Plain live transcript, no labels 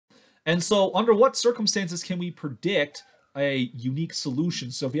And so under what circumstances can we predict a unique solution?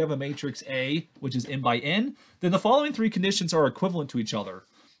 So if we have a matrix A, which is n by n, then the following three conditions are equivalent to each other.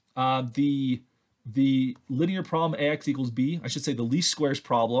 The linear problem ax equals b, I should say the least squares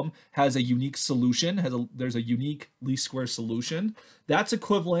problem, has a unique solution, there's a unique least square solution. That's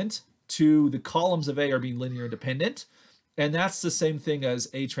equivalent to the columns of A are being linear independent, and that's the same thing as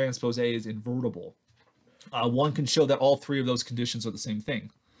A transpose A is invertible. One can show that all three of those conditions are the same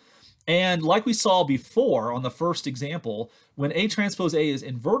thing. And like we saw before on the first example, when A transpose A is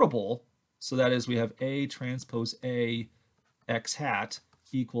invertible, so that is we have A transpose A x hat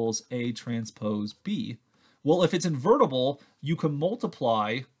equals A transpose B. Well, if it's invertible, you can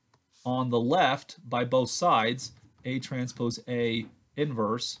multiply on the left by both sides, A transpose A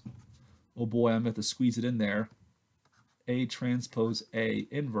inverse. Oh boy, I'm going to have to squeeze it in there. A transpose A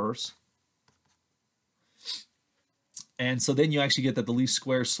inverse. And so then you actually get that the least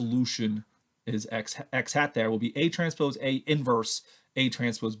square solution is x hat there will be A transpose A inverse A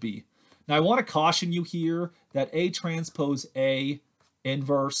transpose B. Now I want to caution you here that A transpose A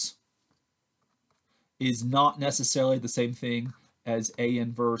inverse is not necessarily the same thing as A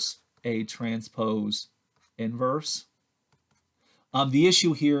inverse A transpose inverse. The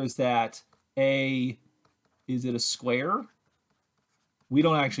issue here is that A, is it a square? We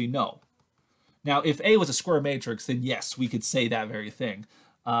don't actually know. Now, if A was a square matrix, then yes, we could say that very thing.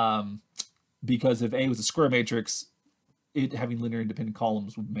 Because if A was a square matrix, it having linear independent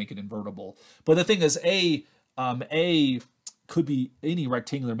columns would make it invertible. But the thing is, A could be any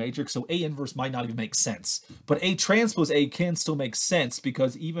rectangular matrix, so A inverse might not even make sense. But A transpose A can still make sense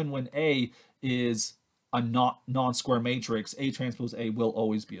because even when A is a non-square matrix, A transpose A will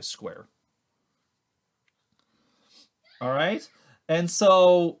always be a square. All right? And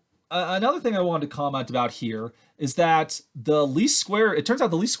so another thing I wanted to comment about here is that the least square, it turns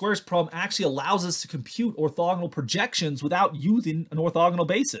out the least squares problem actually allows us to compute orthogonal projections without using an orthogonal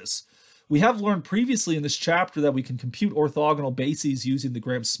basis. We have learned previously in this chapter that we can compute orthogonal bases using the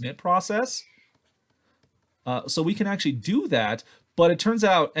Gram-Schmidt process. So we can actually do that, but it turns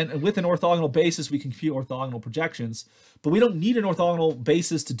out, and with an orthogonal basis, we can compute orthogonal projections, but we don't need an orthogonal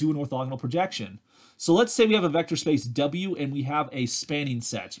basis to do an orthogonal projection. So let's say we have a vector space W and we have a spanning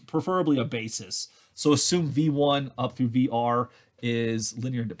set, preferably a basis. So assume V1 up through VR is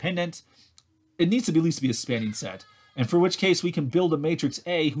linear independent. It needs to be at least be a spanning set. And for which case we can build a matrix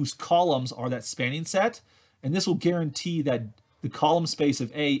A whose columns are that spanning set. And this will guarantee that the column space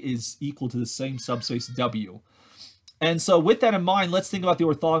of A is equal to the same subspace W. And so with that in mind, let's think about the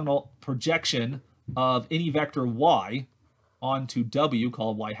orthogonal projection of any vector Y onto W,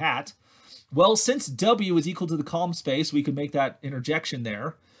 called Y hat. Well, since W is equal to the column space, we can make that interjection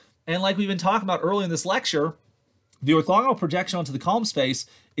there. And like we've been talking about earlier in this lecture, the orthogonal projection onto the column space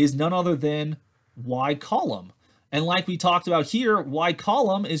is none other than Y column. And like we talked about here, Y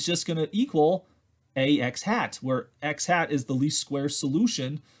column is just going to equal AX hat, where X hat is the least square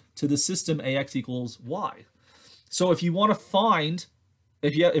solution to the system AX equals Y. So if you want to find,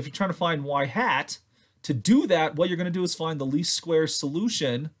 if you're trying to find Y hat, to do that, what you're going to do is find the least square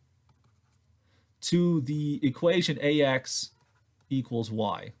solution to the equation AX equals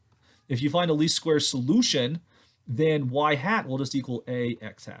Y. If you find a least square solution, then Y hat will just equal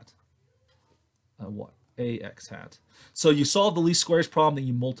AX hat. AX hat. So you solve the least squares problem, then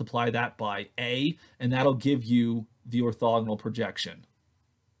you multiply that by A, and that'll give you the orthogonal projection.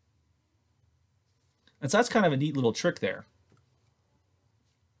 And so that's kind of a neat little trick there.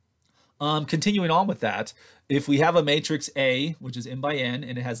 Continuing on with that, if we have a matrix A, which is n by n,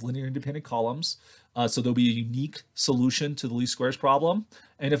 and it has linear independent columns, so there'll be a unique solution to the least squares problem.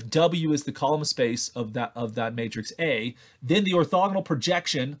 And if W is the column space of that matrix A, then the orthogonal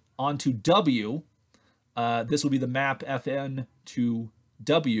projection onto W, this will be the map Fn to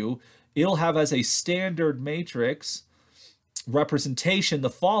W, it'll have as a standard matrix representation the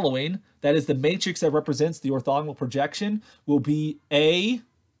following. That is, the matrix that represents the orthogonal projection will be A.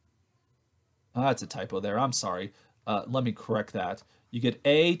 That's a typo there. I'm sorry. Let me correct that. You get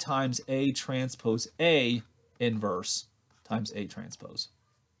A times A transpose A inverse times A transpose.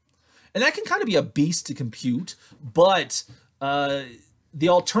 And that can kind of be a beast to compute, but the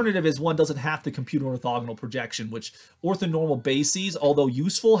alternative is one doesn't have to compute an orthogonal projection, which orthonormal bases, although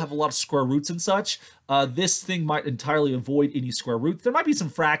useful, have a lot of square roots and such. This thing might entirely avoid any square roots. There might be some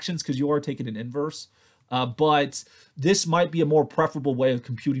fractions because you are taking an inverse, but this might be a more preferable way of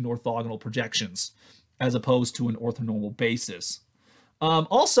computing orthogonal projections as opposed to an orthonormal basis.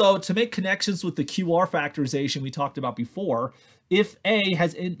 Also, to make connections with the QR factorization we talked about before, if A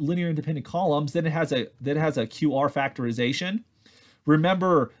has linear independent columns, then it has a QR factorization.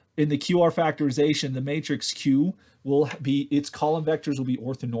 Remember, in the QR factorization, the matrix Q will be, its column vectors will be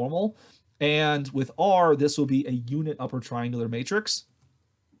orthonormal. And with R, this will be a unit upper triangular matrix,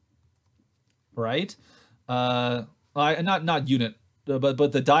 right? Not unit,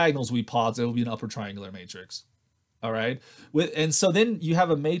 but the diagonals will be positive. It will be an upper triangular matrix. All right. And so then you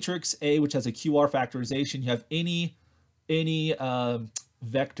have a matrix A, which has a QR factorization. You have any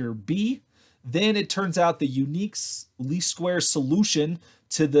vector B. Then it turns out the unique least square solution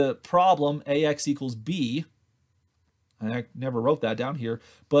to the problem AX equals B. I never wrote that down here,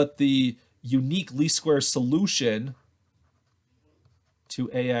 but the unique least square solution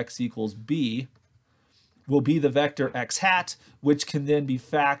to AX equals B will be the vector X hat, which can then be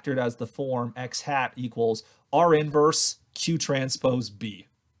factored as the form X hat equals R inverse Q transpose B.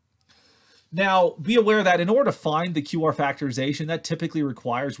 Now, be aware that in order to find the QR factorization, that typigally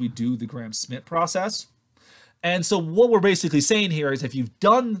requires we do the Gram-Schmidt process. And so what we're basically saying here is if you've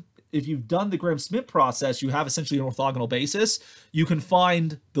done the Gram-Schmidt process, you have essentially an orthogonal basis. You can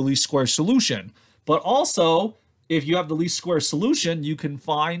find the least square solution. But also, if you have the least square solution, you can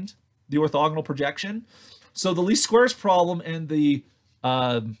find the orthogonal projection. So the least squares problem and the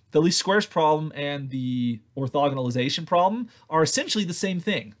least squares problem and the orthogonalization problem are essentially the same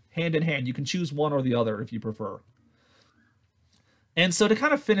thing, hand in hand. You can choose one or the other if you prefer. And so to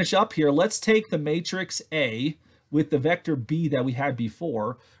kind of finish up here, let's take the matrix A with the vector B that we had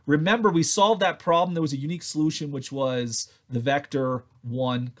before. Remember, we solved that problem. There was a unique solution, which was the vector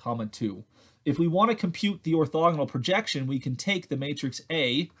 1, 2. If we want to compute the orthogonal projection, we can take the matrix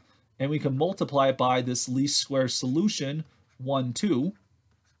A and we can multiply it by this least square solution, 1, 2.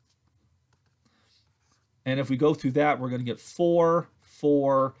 And if we go through that, we're going to get 4,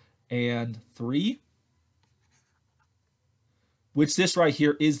 4, and 3. Which this right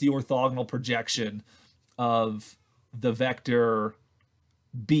here is the orthogonal projection of the vector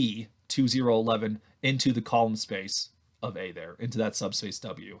B, 2, 0, 11, into the column space of A there, into that subspace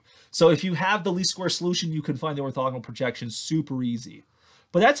W. So if you have the least square solution, you can find the orthogonal projection super easy.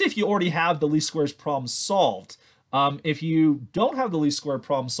 But that's if you already have the least squares problem solved. If you don't have the least square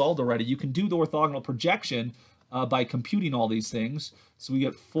problem solved already, you can do the orthogonal projection by computing all these things. So we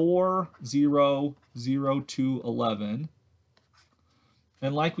get 4, 0, 0, 2, 11.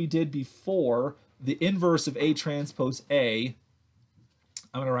 And like we did before, the inverse of A transpose A,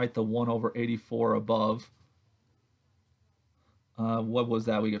 I'm going to write the 1 over 84 above. What was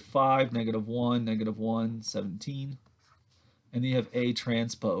that? We get 5, -1, -1, 17. And then you have A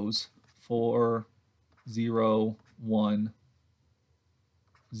transpose, 4, 0, 1,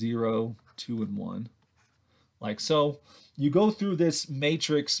 0, 2, and 1. Like so. You go through this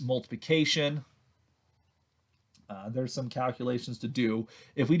matrix multiplication. There's some calculations to do.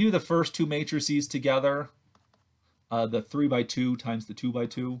 If we do the first two matrices together, the 3 by 2 times the 2 by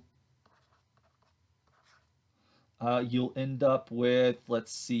 2, you'll end up with,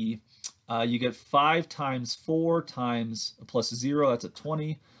 let's see, you get 5 times 4 times plus 0, that's a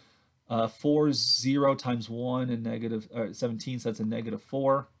 20. 4 0 times 1 and 17, so that's a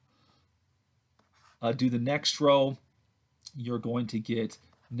 -4. Do the next row, you're going to get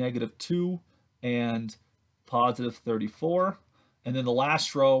 -2 and positive 34. And then the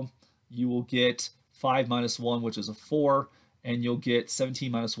last row, you will get 5 minus 1, which is a 4, and you'll get 17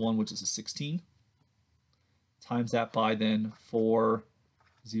 minus 1, which is a 16. Times that by then 4,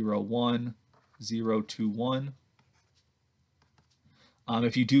 0, 1, 0, 2, 1.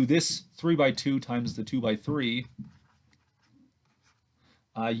 If you do this 3 by 2 times the 2 by 3,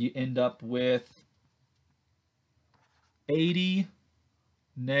 you end up with 80,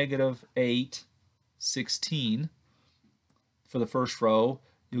 -8, 16 for the first row.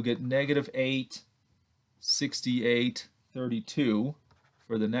 You'll get -8, 68, 32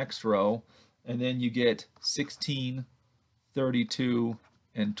 for the next row. And then you get 16, 32,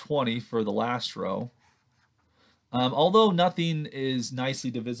 and 20 for the last row. Although nothing is nicely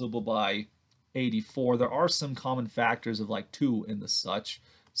divisible by 84, there are some common factors of like 2 and the such.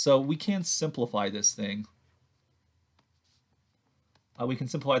 So we can simplify this thing. We can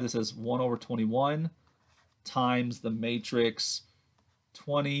simplify this as 1 over 21 times the matrix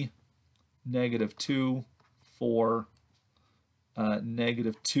 20, -2, 4,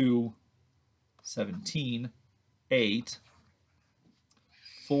 -2, 17, 8,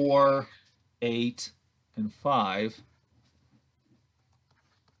 4, 8, and 5.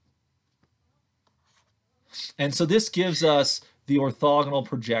 And so this gives us the orthogonal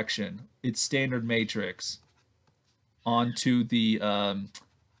projection, its standard matrix, onto the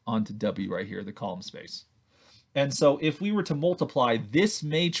onto W right here, the column space. And so if we were to multiply this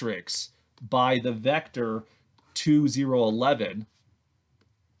matrix by the vector 2, 0, 11,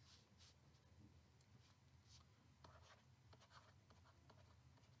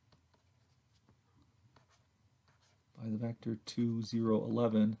 vector 2, 0,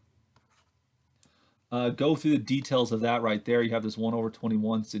 11. Go through the details of that right there. You have this 1 over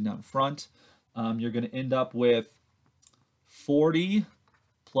 21 sitting out in front. You're going to end up with 40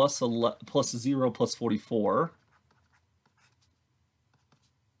 plus 0 plus 44.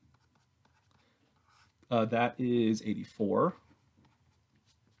 That is 84.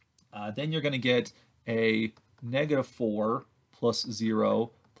 Then you're going to get a negative 4 plus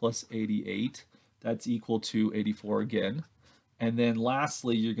 0 plus 88. That's equal to 84 again. And then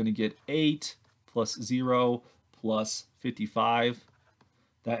lastly, you're going to get 8 plus 0 plus 55.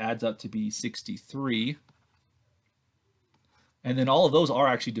 That adds up to be 63. And then all of those are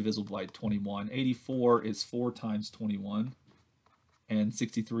actually divisible by 21. 84 is 4 times 21. And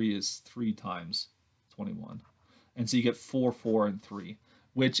 63 is 3 times 21. And so you get 4, 4, and 3.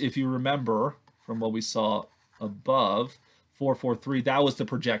 Which, if you remember from what we saw above, 4, 4, 3, that was the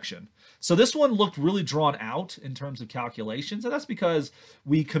projection. So this one looked really drawn out in terms of calculations, and that's because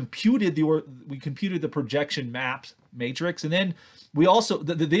we computed the projection map matrix, and then we also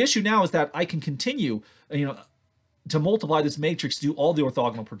the issue now is that I can continue, to multiply this matrix to do all the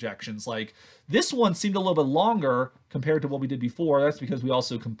orthogonal projections. Like this one seemed a little bit longer compared to what we did before. That's because we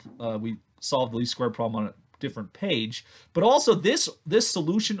also we solved the least square problem on a different page, but also this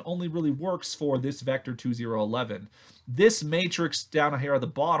solution only really works for this vector 2, 0, 11. This matrix down here at the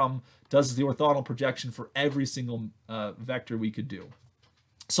bottom does the orthogonal projection for every single vector we could do.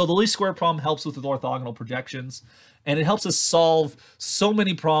 So the least square problem helps with the orthogonal projections, and it helps us solve so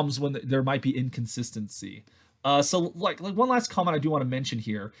many problems when there might be inconsistency. So like one last comment I do want to mention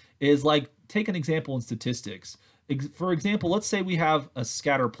here is, like, take an example in statistics. For example, let's say we have a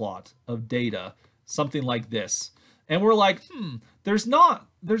scatter plot of data, something like this, and we're like, there's not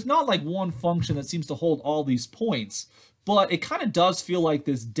like one function that seems to hold all these points, but it kind of does feel like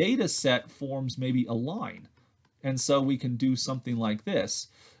this data set forms maybe a line. And so we can do something like this.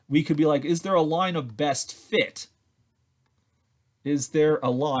 We could be like, is there a line of best fit? Is there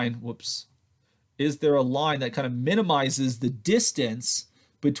a line, is there a line that kind of minimizes the distance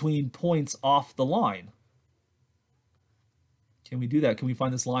between points off the line? Can we do that? Can we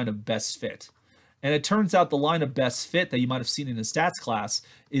find this line of best fit? And it turns out the line of best fit that you might have seen in a stats class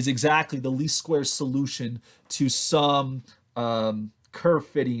is exactly the least square solution to some curve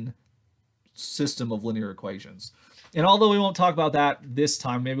fitting system of linear equations. And although we won't talk about that this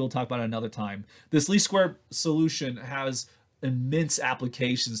time, maybe we'll talk about it another time, this least square solution has immense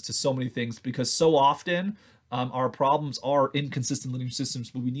applications to so many things, because so often our problems are inconsistent linear systems,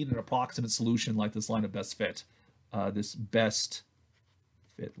 but we need an approximate solution like this line of best fit, this best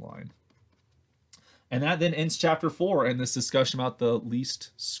fit line. And that then ends chapter 4 and this discussion about the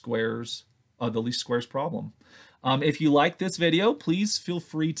least squares problem. If you like this video, please feel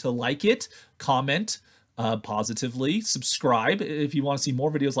free to like it, comment positively, subscribe. If you want to see more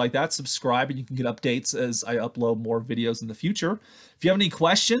videos like that, subscribe and you can get updates as I upload more videos in the future. If you have any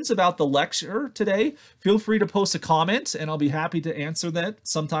questions about the lecture today, feel free to post a comment and I'll be happy to answer that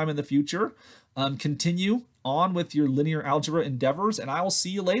sometime in the future. Continue on with your linear algebra endeavors, and I will see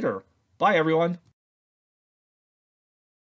you later. Bye, everyone.